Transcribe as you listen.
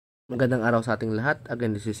Magandang araw sa ating lahat.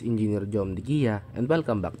 Again, this is Engineer Jom Digia and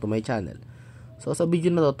welcome back to my channel. So sa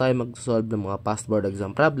video na to tayo mag-solve ng mga past board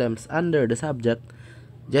exam problems under the subject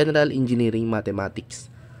General Engineering Mathematics.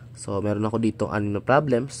 So meron ako dito 6 na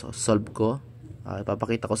problems. So solve ko.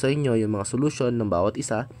 Ipapakita ko sa inyo yung mga solution ng bawat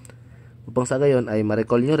isa upang sa gayon ay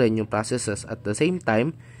ma-recall nyo rin yung processes at the same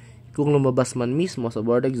time kung lumabas man mismo sa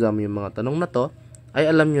board exam yung mga tanong na to ay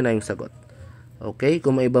alam nyo na yung sagot. Okay,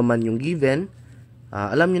 kung may iba man yung given,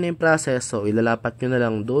 alam nyo na yung process, so ilalapat nyo na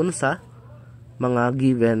lang doon sa mga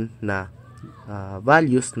given na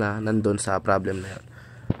values na nandun sa problem na yun.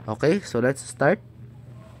 Okay, so let's start.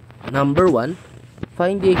 Number 1,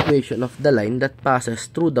 find the equation of the line that passes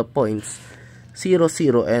through the points 0,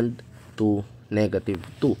 0, and 2, negative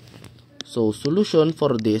 2. So, solution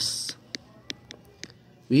for this,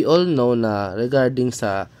 we all know na regarding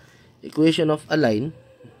sa equation of a line,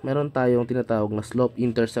 meron tayong tinatawag na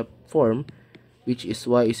slope-intercept form, which is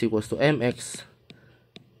y is equals to mx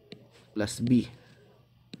plus b.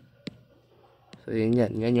 So,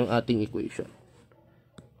 yan yung ating equation.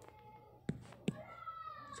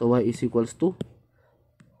 So, y is equals to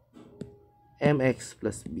mx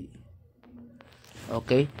plus b.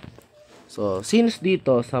 Okay? So, since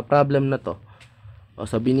dito sa problem na to, o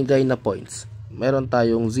sa binigay na points, meron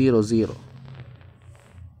tayong 0, 0.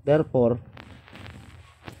 Therefore,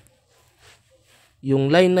 yung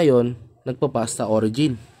line na yon nagpapas sa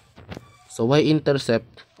origin. So,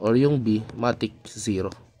 y-intercept or yung b, matic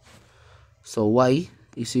 0. So, y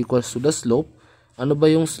is equals to the slope. Ano ba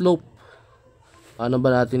yung slope? Paano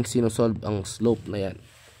ba natin sinusolve ang slope na yan?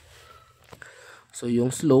 So,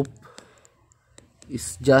 yung slope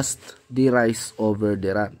is just the rise over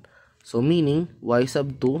the run. So, meaning, y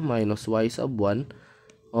sub 2 minus y sub 1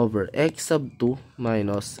 over x sub 2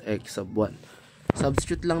 minus x sub 1.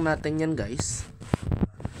 Substitute lang natin yan, guys.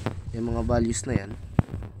 Yung mga values na yan.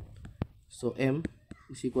 So, m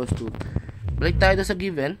is equals to, balik tayo sa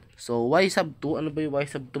given. So, y sub 2, ano ba yung y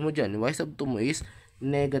sub 2 mo dyan? Y sub 2 mo is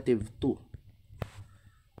negative 2.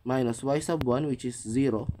 Minus y sub 1, which is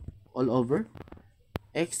 0, all over.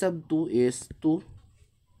 X sub 2 is 2.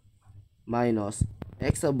 Minus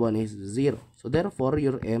x sub 1 is 0. So, therefore,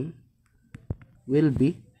 your m will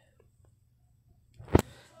be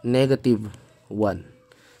negative 1.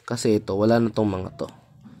 Kasi ito, wala na tong mga to.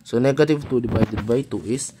 So, negative 2 divided by 2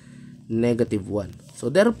 is negative 1. So,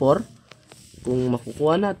 therefore, kung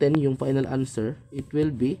makukuha natin yung final answer, it will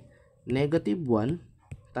be negative 1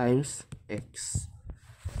 times x.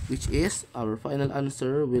 Which is, our final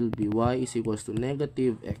answer will be y is equals to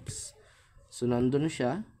negative x. So, nandun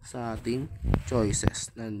siya sa ating choices.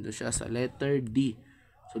 Nandun siya sa letter D.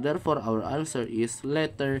 So, therefore, our answer is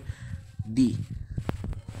letter D.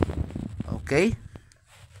 Okay?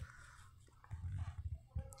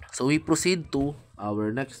 So, we proceed to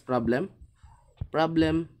our next problem.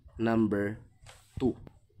 Problem number 2.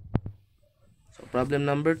 So, problem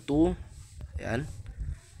number 2, ayan.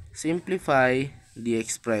 Simplify the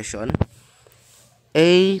expression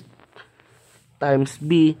A times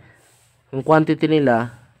B, yung quantity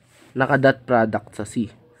nila, naka-dot product sa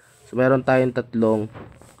C. So, meron tayong tatlong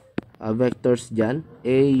vectors dyan,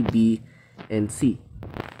 A, B, and C.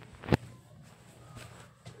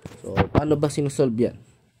 So, paano ba sinusolve yan?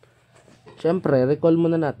 Siyempre, recall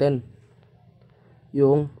muna natin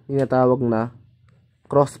yung tinatawag na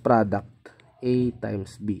cross product A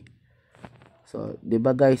times B. So, 'di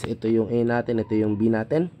ba guys, ito yung A natin, ito yung B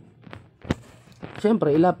natin.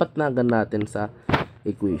 Siyempre, ilapat na agad natin sa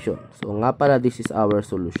equation. So, nga pala, this is our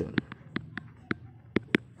solution.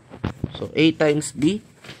 So, A times B,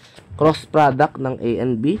 cross product ng A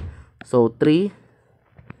and B. So,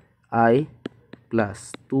 3I plus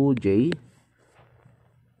 2J.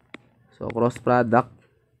 So, cross product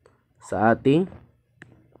sa ating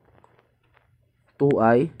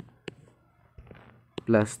 2i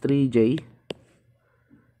plus 3j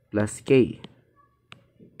plus k.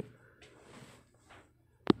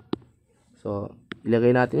 So,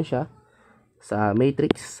 ilagay natin siya sa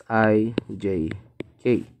matrix I, J,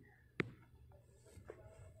 K.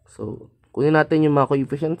 So, kunin natin yung mga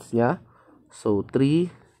coefficients niya. So,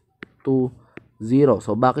 3, 2, 0.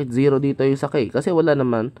 So, bakit 0 dito yung sa k? Kasi wala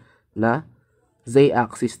naman na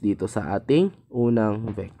z-axis dito sa ating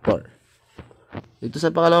unang vector. Dito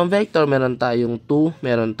sa pangalawang vector, meron tayong 2,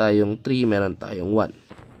 meron tayong 3, meron tayong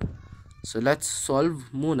 1. So, let's solve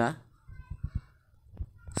muna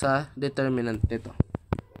sa determinant nito.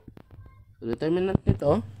 So, determinant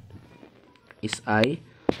nito is I.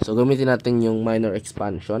 So, gamitin natin yung minor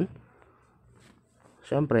expansion.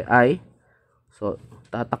 Siyempre, I. So,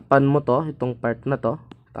 tatakpan mo to, itong part na to.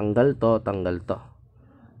 Tanggal to, tanggal to.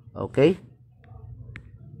 Okay?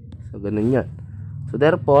 So, ganun yan. So,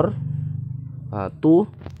 therefore, 2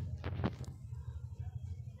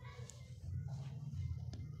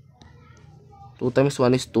 times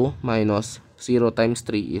 1 is 2 minus 0 times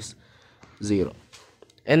 3 is 0.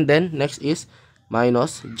 And then, next is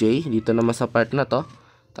minus j. Dito naman sa part na to,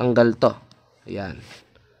 tanggal to. Ayan.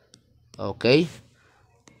 Okay.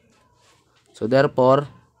 So, therefore,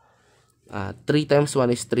 3 times 1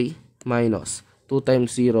 is 3 minus 2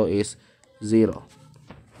 times 0 is 0.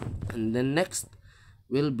 And then next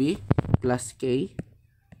will be plus k.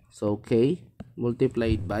 So, k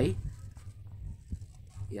multiplied by,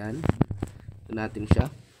 yan, ito natin siya.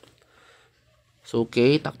 So,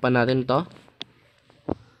 k, takpan natin to.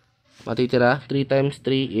 Matitira, 3 times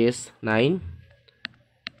 3 is 9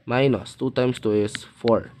 minus 2 times 2 is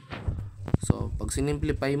 4. So, pag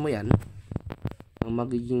sinimplify mo yan, ang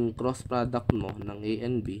magiging cross product mo ng A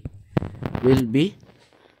and B will be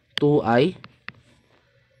 2i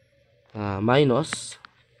minus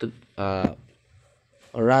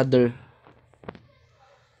or rather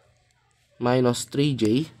minus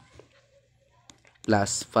 3j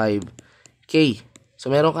plus 5k.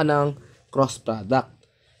 So, meron ka ng cross product.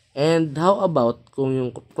 And how about kung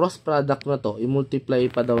yung cross product na to i-multiply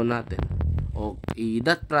pa daw natin o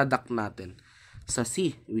i-dot product natin sa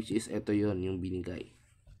C, which is ito yon yung binigay.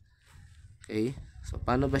 Okay? So,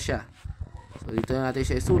 paano ba siya? So, dito natin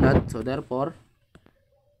siya isulat. So, therefore,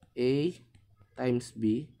 A times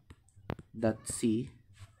B dot C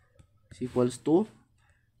is equals to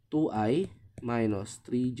 2i minus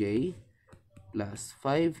 3j plus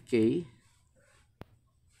 5k.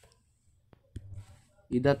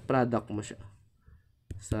 I-dot product mo siya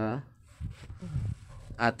sa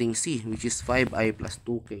ating C, which is 5i plus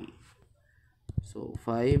 2k. So,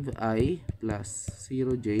 5i plus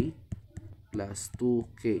 0j plus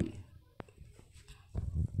 2k.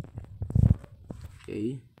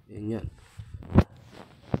 Okay, yan.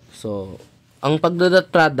 So, ang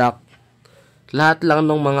pagdadot product, lahat lang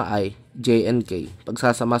ng mga i, j, and k,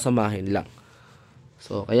 pagsasama-samahin lang.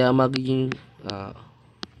 So, kaya magiging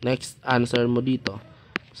next answer mo dito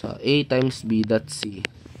sa A times B dot C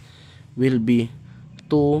will be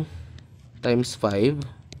 2 times 5.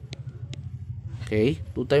 Okay,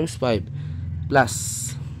 2 times 5 plus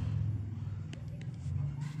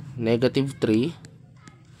negative 3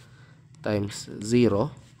 times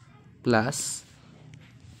 0 plus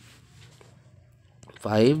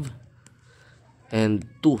 5 and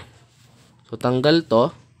 2. So, tanggal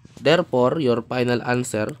to. Therefore, your final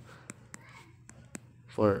answer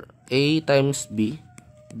for A times B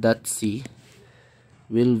dot C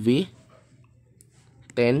will be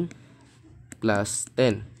 10 plus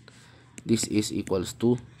 10. This is equals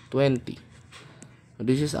to 20. So,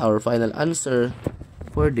 this is our final answer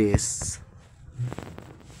for this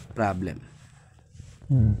problem.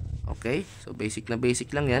 Okay? So, basic na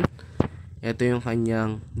basic lang yan. Ito yung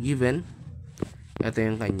kanyang given. Ito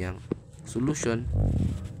yung kanyang solution.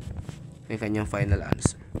 Yung kanyang final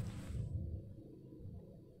answer.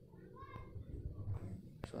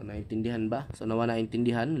 So, naintindihan ba? So, nawa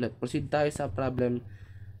naintindihan. Let's proceed tayo sa problem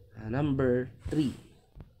number 3.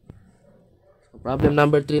 So, problem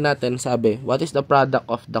number 3 natin, sabi, what is the product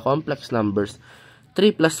of the complex numbers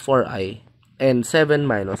 3 plus 4i and 7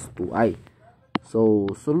 minus 2i? So,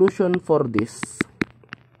 solution for this,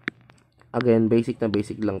 again, basic na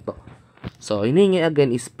basic lang to. So, hiningi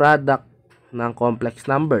again is product ng complex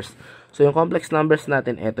numbers. So, yung complex numbers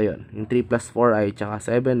natin, ito yon, yung 3 plus 4i tsaka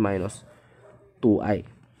 7 minus 2i.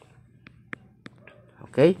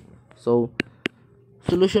 Okay? So,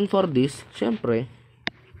 solution for this, syempre,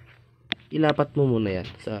 ilapat mo muna yan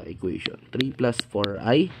sa equation. 3 plus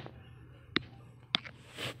 4i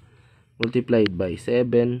multiplied by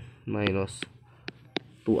 7 minus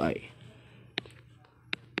 2i.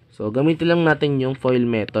 So, gamitin lang natin yung FOIL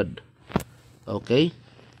method. Okay?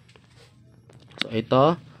 So,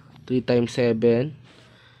 ito, 3 times 7,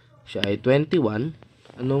 siya ay 21.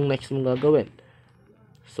 Anong next mong gagawin?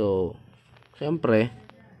 So, syempre,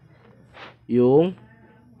 yung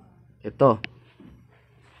ito,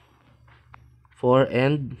 4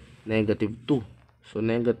 and negative 2. So,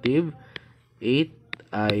 negative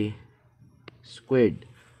 8i squared.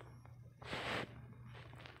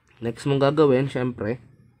 Next mong gagawin, syempre,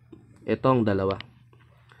 itong dalawa.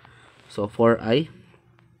 So, 4i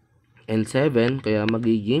and 7, kaya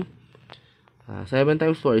magiging 7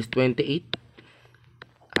 times 4 is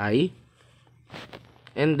 28i.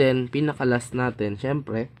 And then, pinakalas natin,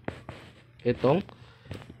 syempre, itong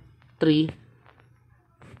 3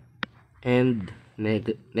 and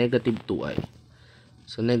negative 2i.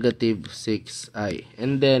 So, negative 6i.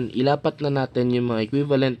 And then, ilapat na natin yung mga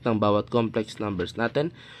equivalent ng bawat complex numbers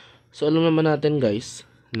natin So, alam naman natin guys,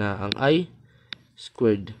 na ang I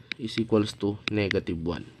squared is equals to negative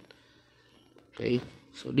 1. Okay?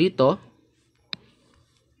 So, dito,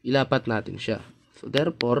 ilapat natin siya. So,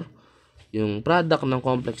 therefore, yung product ng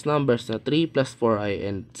complex numbers na 3 plus 4i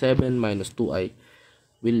and 7 minus 2i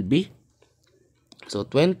will be, so,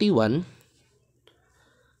 21,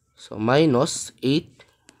 so, minus 8.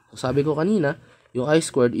 So, sabi ko kanina, yung I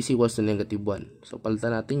squared is equals to negative 1. So,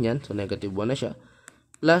 palitan natin yan. So, negative 1 na siya.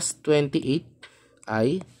 Plus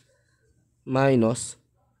 28i minus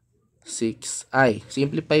 6i.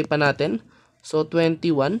 Simplify pa natin. So,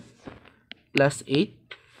 21 plus 8.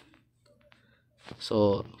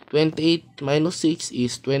 So, 28 minus 6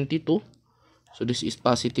 is 22. So, this is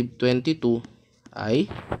positive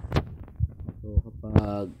 22i. So,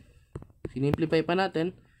 kapag sinimplify pa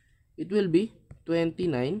natin, it will be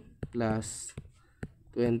 29 plus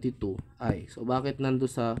 22i. So, bakit nando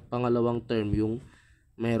sa pangalawang term yung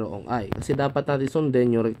mayroong i? Kasi dapat natin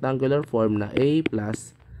sundin yung rectangular form na a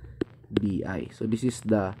plus bi. So, this is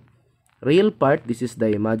the real part. This is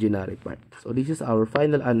the imaginary part. So, this is our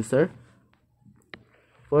final answer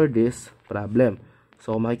for this problem.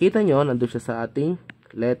 So, makikita nyo, nandun siya sa ating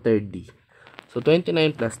letter D. So,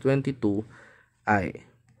 29 plus 22i.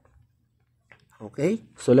 Okay?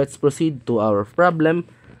 So, let's proceed to our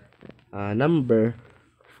problem number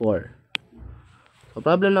 4. So,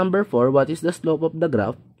 problem number 4, what is the slope of the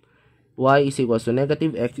graph? Y is equals to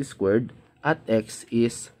negative x squared at x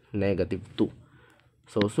is negative 2.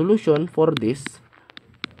 So, solution for this.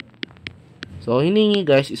 So, hiningi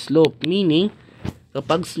guys is slope, meaning,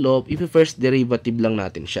 kapag slope, if-first derivative lang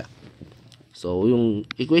natin siya. So, yung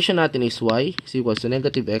equation natin is y is equals to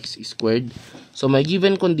negative x squared. So, may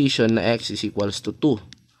given condition na x is equals to 2.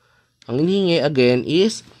 Ang hinihingi again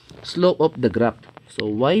is slope of the graph. So,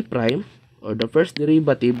 y prime, or the first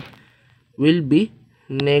derivative, will be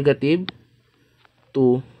negative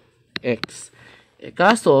 2x.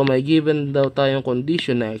 Kaso, may given daw tayong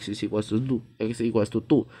condition na x is equals to 2. X is equals to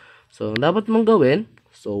 2. So, dapat mong gawin,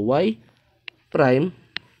 so, y prime,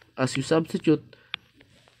 as you substitute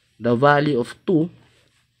the value of 2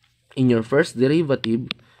 in your first derivative,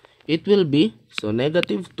 it will be, so,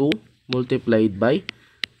 negative 2 multiplied by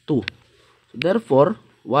 2. So, therefore,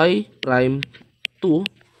 y prime 2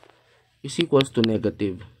 is equals to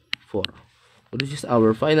negative 4. So, this is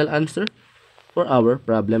our final answer for our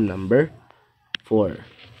problem number 4.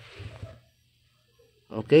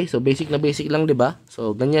 Okay, so basic na basic lang, 'di ba?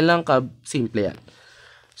 So, ganyan lang ka simple yan.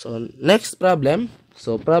 So, next problem.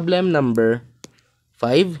 So, problem number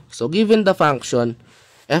 5. So, given the function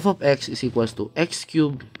f of x is equals to x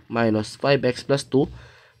cubed minus 5x plus 2,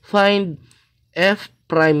 find f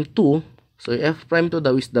prime 2. So, f prime 2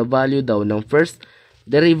 daw is the value daw ng first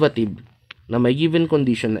derivative na may given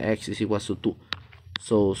condition na x is equals to 2.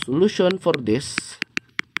 So, solution for this.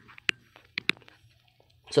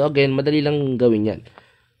 So, again, madali lang gawin yan.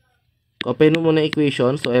 Copy mo muna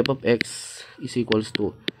equation. So, f of x is equals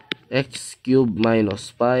to x cubed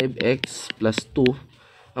minus 5x plus 2.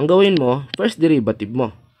 Ang gawin mo, first derivative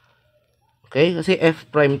mo. Okay? Kasi f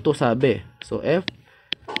prime 2 sabi. So, f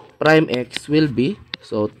prime x will be,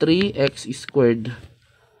 so, 3x squared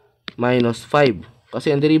minus 5.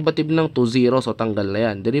 Kasi ang derivative ng 2, 0. So, tanggal na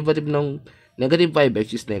yan. Derivative ng negative 5x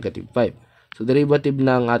is negative 5. So, derivative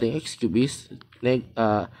ng ating x cubed is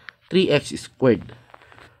 3x squared.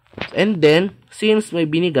 And then, since may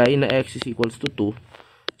binigay na x is equals to 2,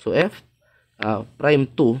 so f prime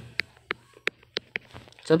 2,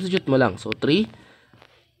 substitute mo lang. So, 3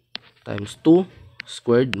 times 2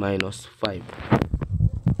 squared minus 5.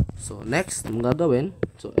 So, next, mong gagawin,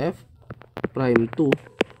 so f prime 2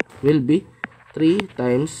 will be 3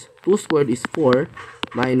 times 2 squared is 4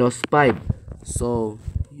 minus 5. So,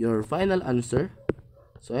 your final answer,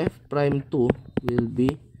 so f prime 2 will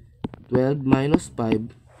be 12 minus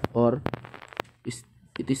 5, or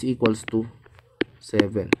it is equals to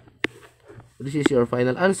 7. This is your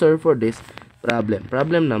final answer for this problem.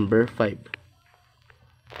 Problem number 5.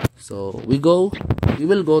 So, we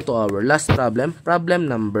will go to our last problem. Problem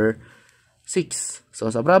number 6. So,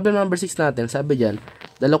 sa problem number 6 natin, sabi dyan,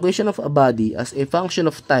 the location of a body as a function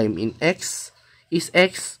of time in x is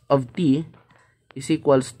x of t is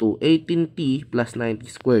equals to 18t plus 90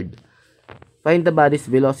 squared. Find the body's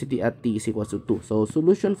velocity at t is equals to 2. So,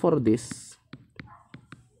 solution for this.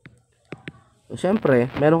 So,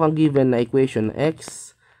 syempre, meron kang given na equation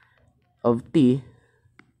x of t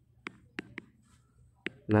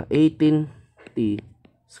na 18t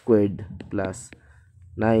squared plus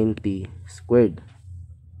 90 squared.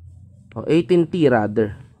 O, 18t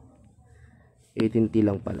rather. 18t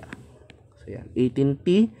lang pala. So, yan.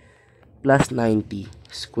 18t plus 90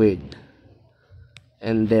 squared.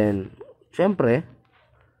 And then, syempre,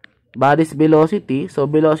 body's velocity. So,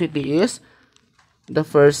 velocity is the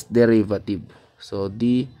first derivative. So,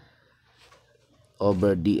 d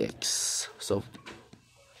over dx. So,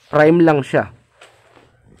 prime lang siya.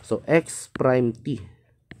 So, x prime t.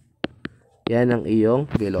 Yan ang iyong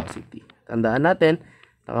velocity. Tandaan natin,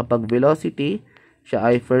 na kapag velocity, siya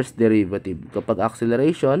ay first derivative. Kapag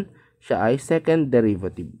acceleration, siya ay second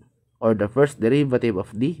derivative. Or the first derivative of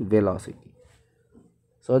the velocity.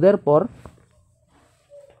 So, therefore,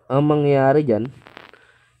 ang mangyayari dyan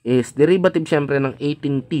is derivative syempre ng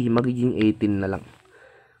 18t, magiging 18 na lang.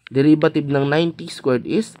 Derivative ng 90 squared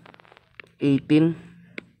is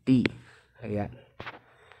 18t. Ayan.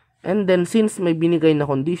 And then, since may binigay na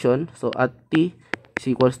condition, so at t is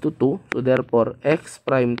equals to 2, so therefore, x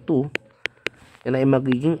prime 2, yan ay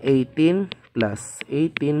magiging 18 plus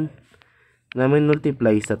 18 na may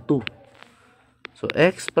multiply sa 2. So,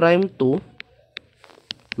 x prime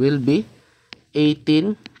 2 will be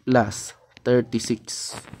 18 plus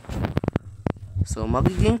 36. So,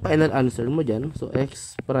 magiging final answer mo dyan, so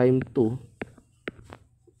x prime 2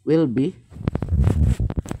 will be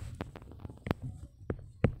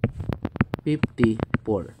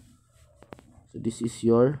 54. So, this is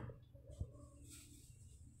your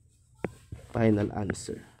final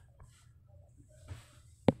answer.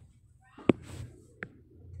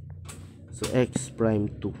 So, x prime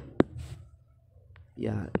 2.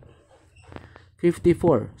 Yan.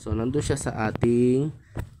 54. So, nandun siya sa ating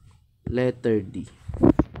letter D.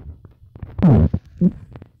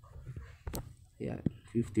 Yan.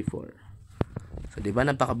 54. So, diba,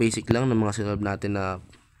 napaka-basic lang ng mga sinolve natin na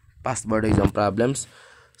past board exam problems.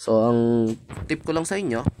 So, ang tip ko lang sa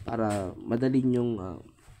inyo, para madali nyong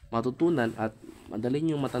matutunan at madali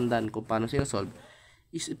nyong matandaan kung paano sinasolve,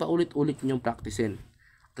 is ipaulit-ulit nyong practicein.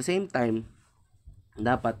 At the same time,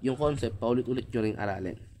 dapat yung concept, paulit-ulit nyo rin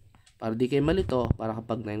aralin. Para di kayo malito, para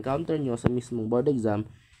kapag na-encounter nyo sa mismong board exam,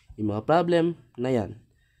 yung mga problem na yan,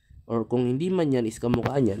 or kung hindi man yan is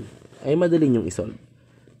kamukhaan yan, ay madali nyong isolve.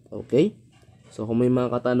 Okay? So, kung may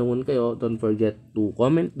mga katanungan kayo, don't forget to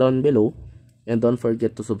comment down below, and don't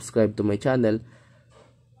forget to subscribe to my channel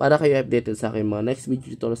para kayo updated sa aking mga next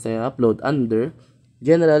video tutorials na i-upload under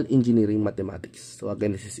General Engineering Mathematics. So,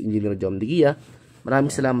 again, this is Engineer Jom Digia. Maraming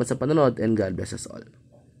salamat sa panonood and God bless us all.